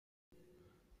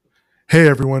Hey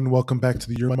everyone, welcome back to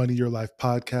the Your Money, Your Life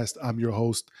podcast. I'm your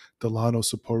host, Delano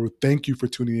Saporu. Thank you for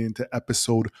tuning in to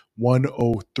episode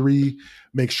 103.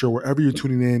 Make sure wherever you're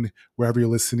tuning in, wherever you're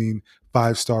listening,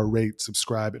 5-star rate,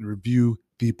 subscribe, and review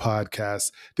the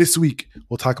podcast. This week,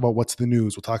 we'll talk about what's the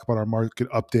news. We'll talk about our market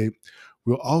update.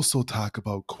 We'll also talk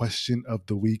about question of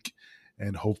the week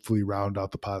and hopefully round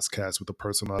out the podcast with a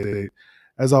personal update.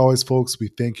 As always, folks, we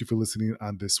thank you for listening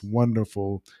on this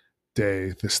wonderful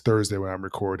day, this Thursday when I'm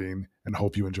recording, and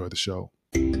hope you enjoy the show.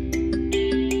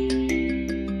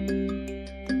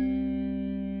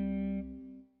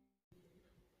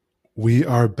 We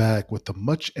are back with the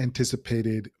much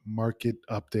anticipated market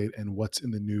update and what's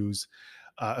in the news.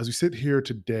 As we sit here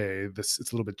today, it's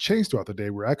a little bit changed throughout the day.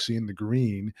 We're actually in the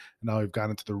green, and now we've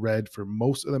gotten into the red for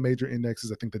most of the major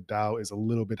indexes. I think the Dow is a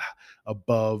little bit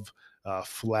above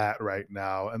flat right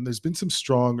now, and there's been some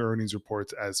strong earnings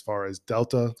reports as far as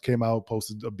Delta came out,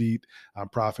 posted a beat on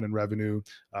profit and revenue.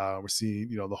 We're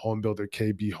seeing, the home builder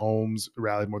KB Homes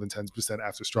rallied more than 10%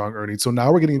 after strong earnings. So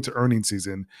now we're getting into earnings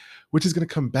season, which is going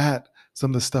to combat some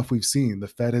of the stuff we've seen. The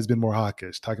Fed has been more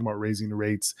hawkish, talking about raising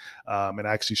rates and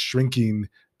actually shrinking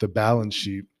the balance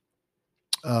sheet.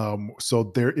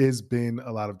 So there has been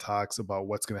a lot of talks about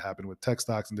what's going to happen with tech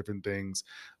stocks and different things,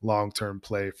 long-term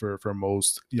play for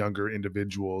most younger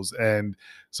individuals. And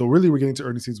so really we're getting to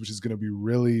earnings season, which is going to be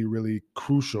really, really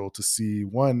crucial to see,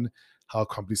 one, how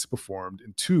companies have performed,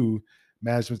 and two,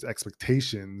 management's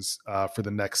expectations for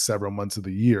the next several months of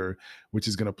the year, which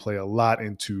is going to play a lot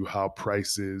into how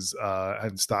prices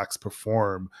and stocks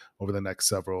perform over the next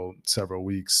several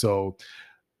weeks. So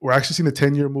we're actually seeing the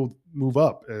 10-year move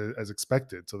up as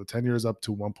expected. So the 10-year is up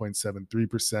to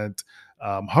 1.73%,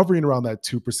 hovering around that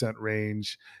 2%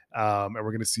 range. And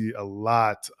we're going to see a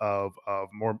lot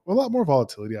more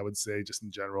volatility, I would say, just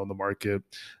in general in the market,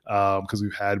 because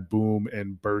we've had boom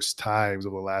and burst times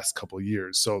over the last couple of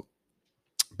years. So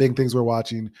big things we're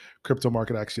watching. Crypto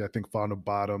market actually, I think, found a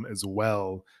bottom as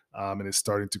well, and is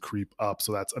starting to creep up.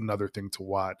 So that's another thing to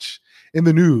watch. In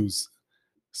the news,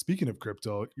 speaking of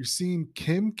crypto, you're seeing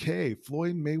Kim K,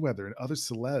 Floyd Mayweather, and other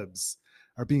celebs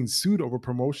are being sued over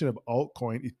promotion of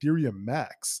altcoin Ethereum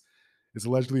Max. It's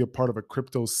allegedly a part of a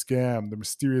crypto scam. The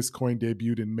mysterious coin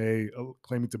debuted in May,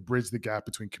 claiming to bridge the gap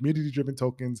between community-driven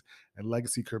tokens and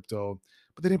legacy crypto,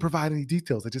 but they didn't provide any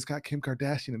details. They just got Kim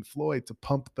Kardashian and Floyd to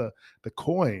pump the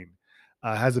coin.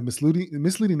 Has a misleading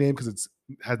name because it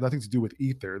has nothing to do with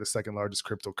Ether, the second largest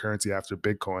cryptocurrency after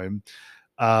Bitcoin.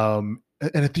 And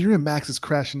Ethereum Max has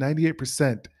crashed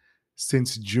 98%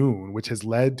 since June, which has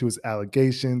led to his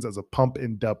allegations as a pump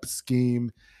and dump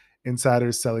scheme,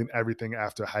 insiders selling everything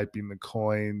after hyping the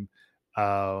coin,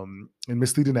 and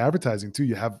misleading advertising too.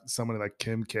 You have someone like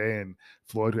Kim K and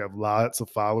Floyd who have lots of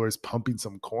followers pumping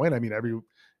some coin. I mean, every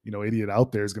idiot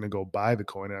out there is going to go buy the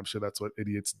coin, and I'm sure that's what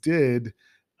idiots did.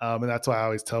 And that's why I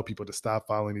always tell people to stop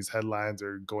following these headlines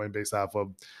or going based off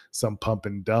of some pump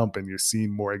and dump. And you're seeing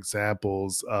more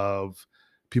examples of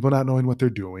people not knowing what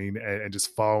they're doing and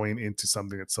just following into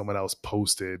something that someone else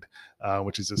posted,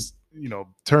 which is just,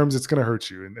 terms it's going to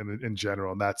hurt you in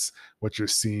general. And that's what you're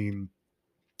seeing.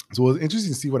 So it's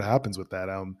interesting to see what happens with that.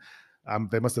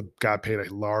 They must have got paid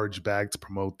a large bag to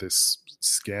promote this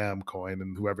scam coin,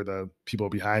 and whoever the people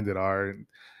behind it are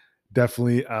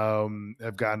definitely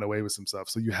have gotten away with some stuff.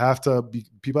 So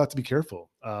people have to be careful.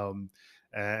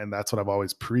 And that's what I've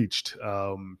always preached.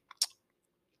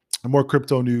 More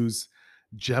crypto news.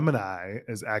 Gemini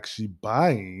is actually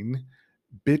buying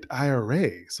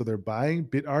BitIRA. So they're buying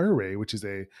BitIRA, which is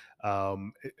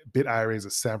BitIRA is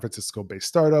a San Francisco-based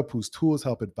startup whose tools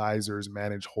help advisors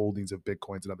manage holdings of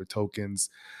Bitcoins and other tokens.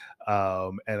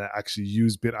 And I actually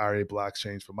use BitIRA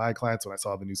blockchain for my clients. When I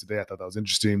saw the news today, I thought that was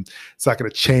interesting. It's not going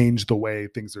to change the way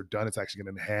things are done. It's actually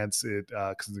going to enhance it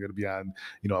because it's going to be on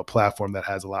a platform that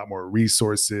has a lot more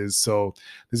resources. So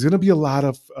there's going to be a lot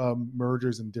of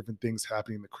mergers and different things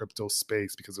happening in the crypto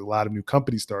space because there's a lot of new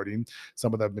companies starting.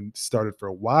 Some of them have been started for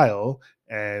a while,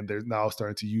 and they're now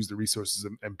starting to use the resources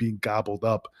and being gobbled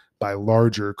up by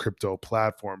larger crypto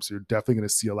platforms. So you're definitely going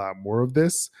to see a lot more of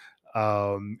this.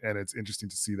 And it's interesting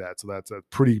to see that. So that's a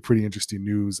pretty interesting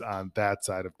news on that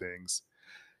side of things.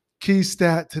 Key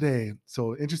stat today.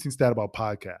 So interesting stat about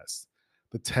podcasts.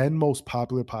 The 10 most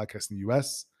popular podcasts in the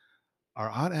US are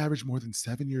on average more than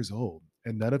 7 years old,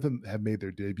 and none of them have made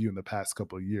their debut in the past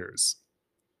couple of years.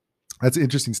 That's an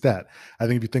interesting stat. I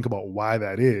think if you think about why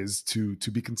that is, to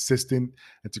be consistent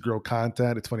and to grow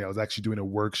content. It's funny. I was actually doing a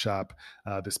workshop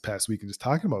this past week and just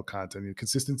talking about content. And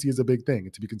consistency is a big thing.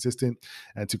 And to be consistent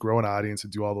and to grow an audience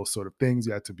and do all those sort of things,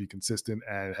 you have to be consistent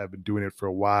and have been doing it for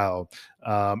a while.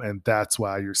 And that's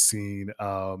why you're seeing,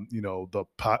 the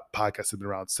podcast have been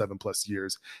around 7+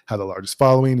 years, have the largest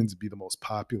following, and to be the most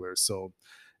popular. So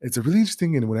it's a really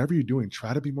interesting. And whenever you're doing,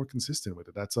 try to be more consistent with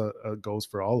it. That's a goes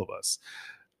for all of us.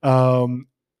 um,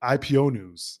 IPO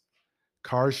news.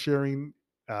 Car sharing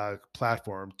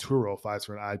platform Turo files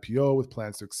for an IPO with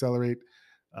plans to accelerate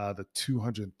the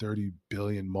 230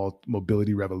 billion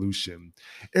mobility revolution.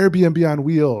 Airbnb on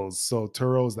wheels. So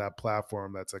Turo is that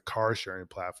platform that's a car sharing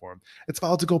platform. It's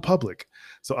filed to go public.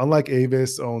 So unlike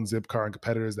Avis owns Zipcar and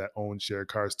competitors that own shared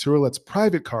cars, Turo lets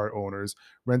private car owners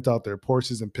rent out their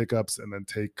Porsches and pickups and then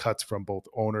take cuts from both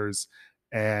owners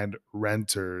and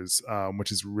renters,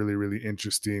 which is really, really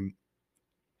interesting.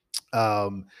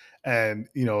 um, and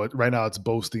right now it's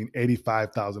boasting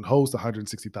 85,000 hosts,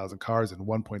 160,000 cars, and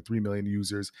 1.3 million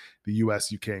users. The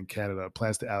US, UK, and Canada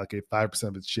plans to allocate 5%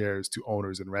 of its shares to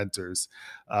owners and renters.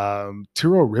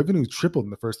 Turo revenue tripled in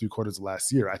the first 3 quarters of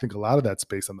last year. I think a lot of that's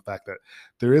based on the fact that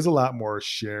there is a lot more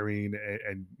sharing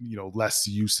and less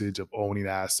usage of owning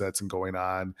assets and going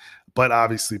on. But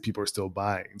obviously, people are still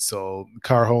buying. So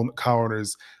car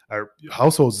owners, are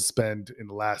households spend in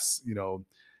the last,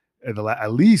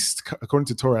 at least according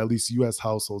to Torah, at least U.S.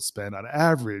 households spend on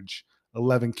average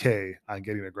 11K on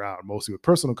getting a ground, mostly with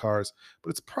personal cars.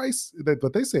 But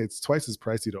but they say it's twice as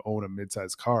pricey to own a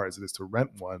mid-sized car as it is to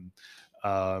rent one.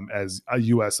 As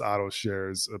U.S. auto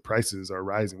shares prices are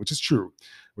rising, which is true.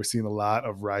 We're seeing a lot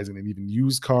of rising in even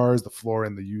used cars. The floor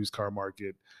in the used car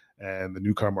market and the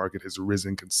new car market has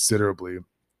risen considerably.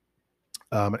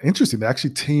 Interesting. They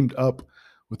actually teamed up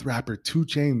with rapper Two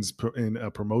Chains in a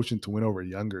promotion to win over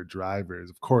younger drivers.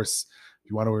 Of course, if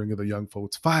you want to win the young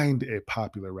folks, find a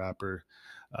popular rapper.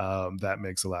 That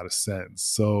makes a lot of sense.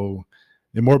 So,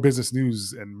 in more business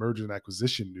news and merger and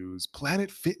acquisition news, Planet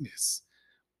Fitness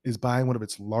is buying one of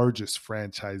its largest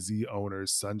franchisee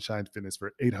owners, Sunshine Fitness,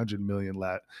 for 800 million.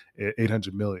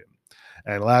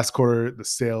 And last quarter, the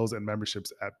sales and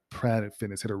memberships at Planet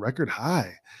Fitness hit a record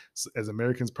high as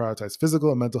Americans prioritize physical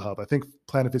and mental health. I think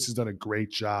Planet Fitness has done a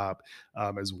great job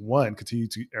as one, continue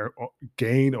to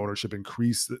gain ownership,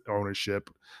 increase ownership,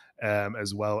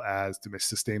 as well as to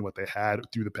sustain what they had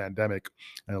through the pandemic.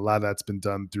 And a lot of that's been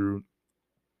done through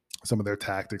some of their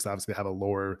tactics. Obviously, they have a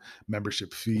lower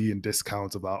membership fee and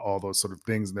discounts about all those sort of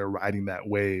things, and they're riding that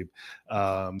wave.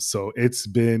 So it's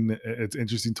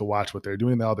interesting to watch what they're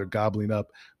doing now. They're gobbling up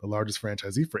the largest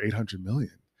franchisee for 800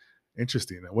 million.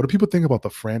 Interesting. What do people think about the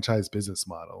franchise business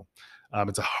model?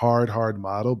 It's a hard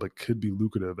model, but could be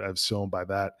lucrative, as shown by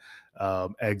that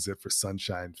exit for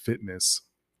Sunshine Fitness.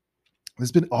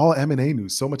 There's been all M&A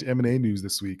news, so much M&A news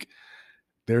this week.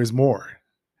 There is more.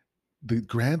 The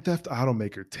Grand Theft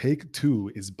automaker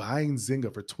Take-Two is buying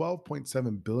Zynga for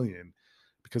 12.7 billion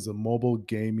because of mobile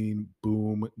gaming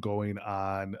boom going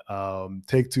on.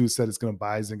 Take-Two said it's going to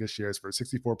buy Zynga shares for a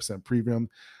 64% premium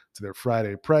to their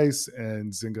Friday price,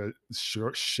 and Zynga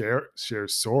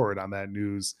shares soared on that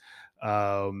news.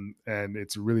 And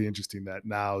it's really interesting that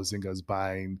now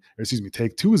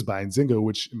Take Two is buying Zynga,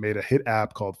 which made a hit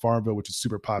app called Farmville, which is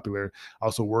super popular.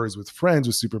 Also, Words with Friends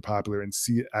was super popular, and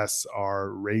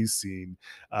CSR Racing.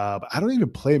 But I don't even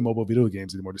play mobile video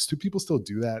games anymore. Does two people still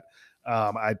do that?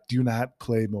 I do not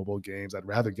play mobile games. I'd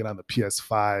rather get on the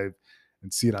PS5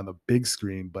 and see it on the big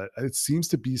screen, but it seems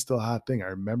to be still a hot thing. I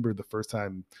remember the first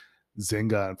time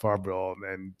Zynga and Farmville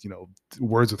and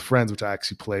Words with Friends, which I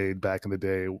actually played back in the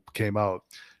day, came out.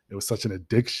 It was such an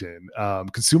addiction.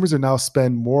 Consumers are now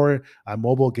spend more on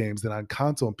mobile games than on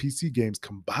console and PC games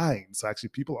combined. So actually,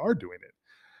 people are doing it.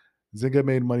 Zynga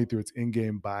made money through its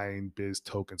in-game buying biz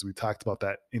tokens. We talked about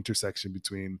that intersection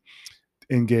between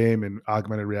in-game and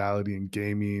augmented reality and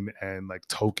gaming and like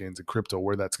tokens and crypto,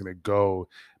 where that's going to go.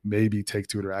 Maybe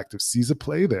Take-Two Interactive sees a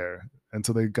play there, and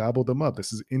so they gobbled them up.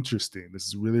 This is interesting. This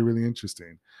is really, really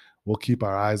interesting. We'll keep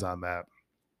our eyes on that.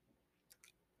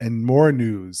 And more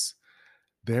news.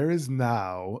 There is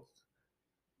now,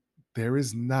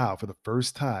 for the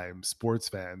first time, sports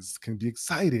fans can be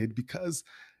excited because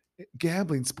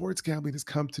sports gambling has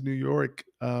come to New York.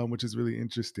 which is really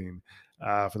interesting.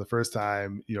 For the first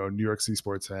time, New York City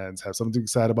sports fans have something to be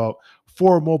excited about.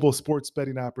 Four mobile sports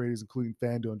betting operators, including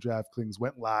FanDuel and DraftKings,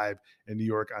 went live in New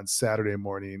York on Saturday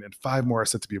morning, and five more are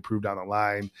set to be approved down the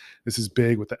line. This is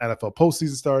big with the NFL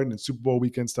postseason starting and Super Bowl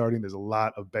weekend starting. There's a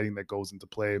lot of betting that goes into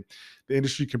play. The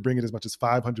industry can bring in as much as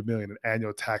 500 million in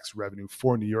annual tax revenue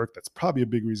for New York. That's probably a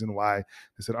big reason why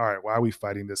they said, "All right, why are we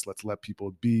fighting this? Let's let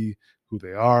people be who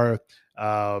they are."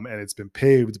 And it's been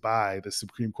paved by the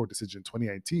Supreme Court decision in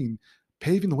 2019,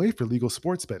 paving the way for legal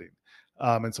sports betting.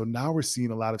 And so now we're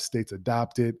seeing a lot of states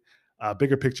adopt it.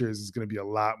 Bigger picture is going to be a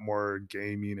lot more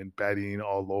gaming and betting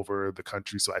all over the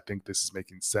country. So I think this is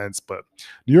making sense. But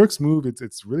New York's move,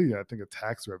 it's really, I think, a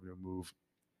tax revenue move,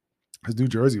 because New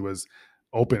Jersey was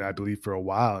open, I believe, for a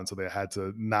while, and so they had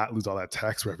to not lose all that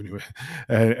tax revenue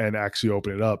and actually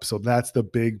open it up. So that's the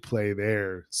big play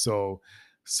there. So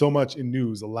much in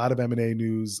news, a lot of M&A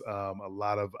news, a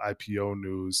lot of IPO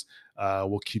news.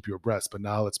 We'll keep you abreast. But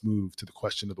now let's move to the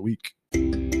question of the week.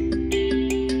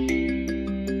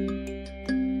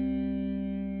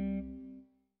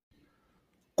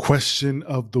 Question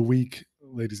of the week,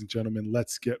 ladies and gentlemen.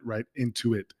 Let's get right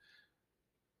into it.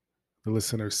 The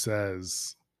listener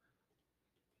says,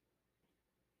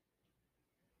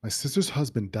 my sister's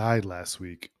husband died last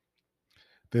week.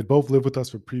 They had both lived with us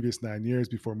for previous 9 years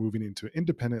before moving into an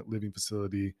independent living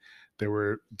facility. They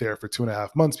were there for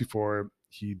 2.5 months before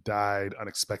he died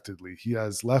unexpectedly. He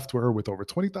has left her with over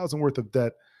 20,000 worth of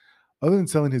debt. Other than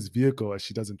selling his vehicle, as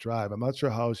she doesn't drive, I'm not sure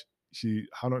how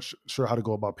not sure how to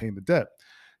go about paying the debt.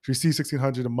 She receives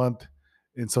 1,600 a month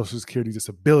in Social Security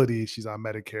disability. She's on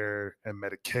Medicare and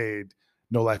Medicaid,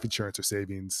 no life insurance or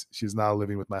savings. She's now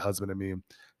living with my husband and me.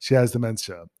 She has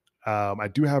dementia. I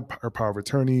do have her power of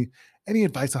attorney. Any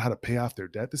advice on how to pay off their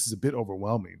debt? This is a bit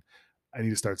overwhelming. I need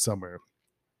to start somewhere.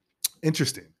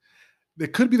 Interesting. There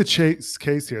could be the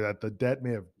case here that the debt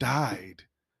may have died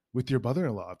with your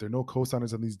brother-in-law. If there are no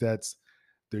co-signers on these debts,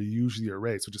 they're usually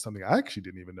erased, which is something I actually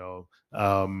didn't even know.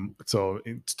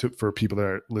 For people that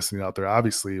are listening out there,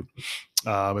 obviously,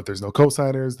 if there's no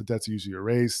co-signers, the debt's usually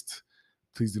erased.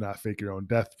 Please do not fake your own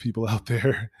death, people out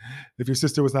there. If your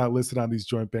sister was not listed on these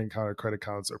joint bank account or credit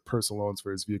accounts or personal loans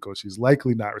for his vehicle, she's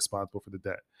likely not responsible for the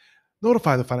debt.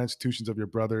 Notify the financial institutions of your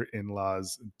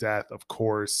brother-in-law's death, of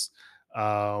course.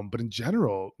 But in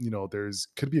general, there's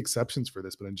could be exceptions for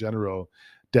this, but in general,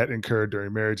 debt incurred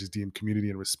during marriage is deemed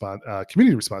community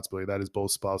responsibility. That is,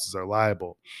 both spouses are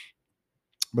liable.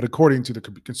 But according to the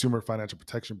Consumer Financial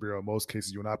Protection Bureau, in most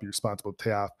cases, you will not be responsible to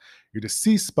pay off your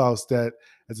deceased spouse debt.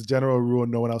 As a general rule,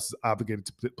 no one else is obligated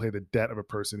to pay the debt of a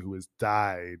person who has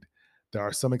died. There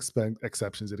are some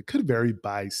exceptions, and it could vary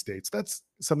by states. That's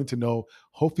something to know.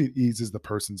 Hopefully, it eases the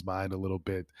person's mind a little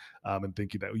bit, and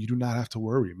thinking that you do not have to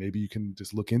worry. Maybe you can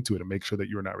just look into it and make sure that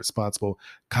you are not responsible.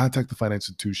 Contact the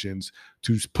financial institutions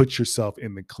to put yourself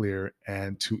in the clear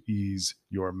and to ease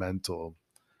your mental.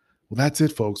 Well, that's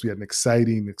it, folks. We had an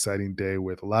exciting day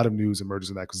with a lot of news and mergers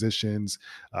and acquisitions.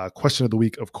 Question of the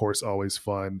week, of course, always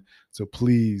fun. So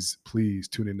please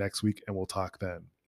tune in next week and we'll talk then.